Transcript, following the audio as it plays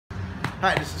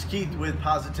Hi, this is Keith with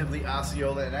Positively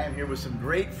Osceola, and I am here with some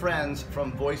great friends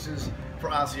from Voices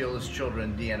for Osceola's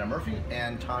Children, Deanna Murphy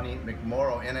and Tawny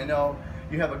McMorrow. And I know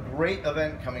you have a great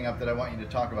event coming up that I want you to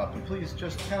talk about, but please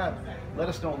just kind of let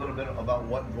us know a little bit about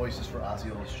what Voices for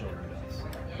Osceola's Children does.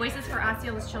 Voices for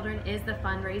Osceola's Children is the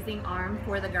fundraising arm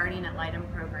for the Guardian Ad Litem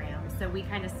program. So we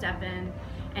kind of step in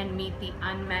and meet the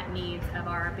unmet needs of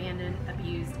our abandoned,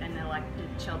 abused, and neglected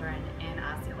children in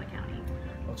Osceola County.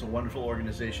 Well, it's a wonderful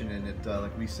organization, and it,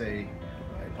 like we say,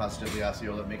 Positively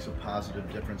Osceola, it makes a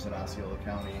positive difference in Osceola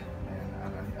County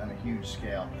and on a huge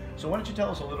scale. So why don't you tell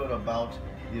us a little bit about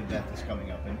the event that's coming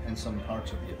up and some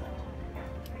parts of the event.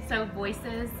 So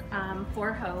Voices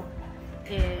for Hope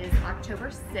is October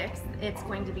 6th. It's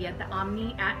going to be at the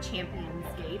Omni at Champions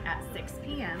Gate at 6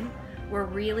 p.m. We're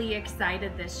really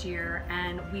excited this year,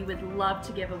 and we would love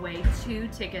to give away 2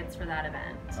 tickets for that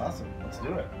event. Awesome, let's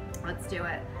do it. Let's do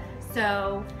it.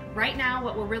 So right now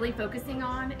what we're really focusing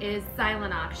on is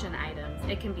silent auction items.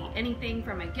 It can be anything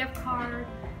from a gift card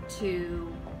to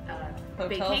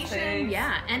vacation, stays.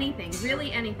 yeah, anything,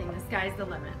 really anything. The sky's the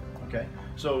limit. Okay,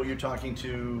 so you're talking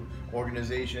to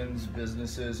organizations,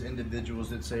 businesses, individuals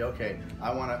that say, okay,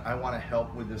 I want to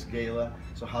help with this gala,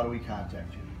 so how do we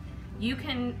contact you? You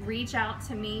can reach out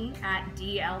to me at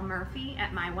DL Murphy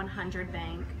at My 100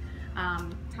 Bank.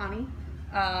 Tawny?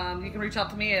 You can reach out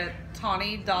to me at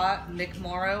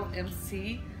tawny.mcmorrow, McMorrow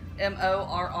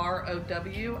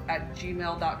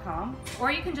 @gmail.com.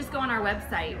 Or you can just go on our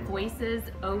website,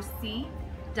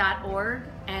 voicesoc.org,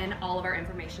 and all of our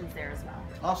information's there as well.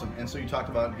 Awesome, and so you talked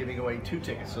about giving away 2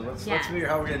 tickets, so let's figure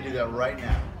out how we're going to do that right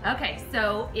now. Okay,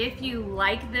 so if you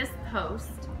like this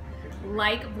post,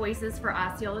 like Voices for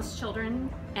Osceola's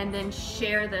Children, and then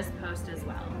share this post as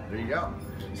well. There you go.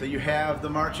 So you have the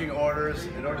marching orders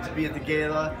in order to be at the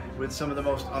gala with some of the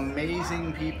most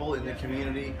amazing people in the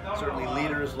community, certainly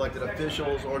leaders, elected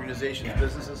officials, organizations,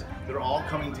 businesses, that are all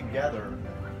coming together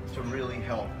to really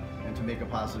help and to make a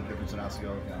positive difference in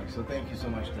Osceola County. So thank you so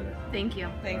much today. Thank you.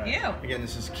 Thank you. Again,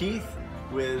 this is Keith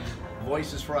with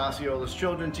Voices for Osceola's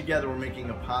Children. Together we're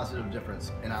making a positive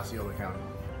difference in Osceola County.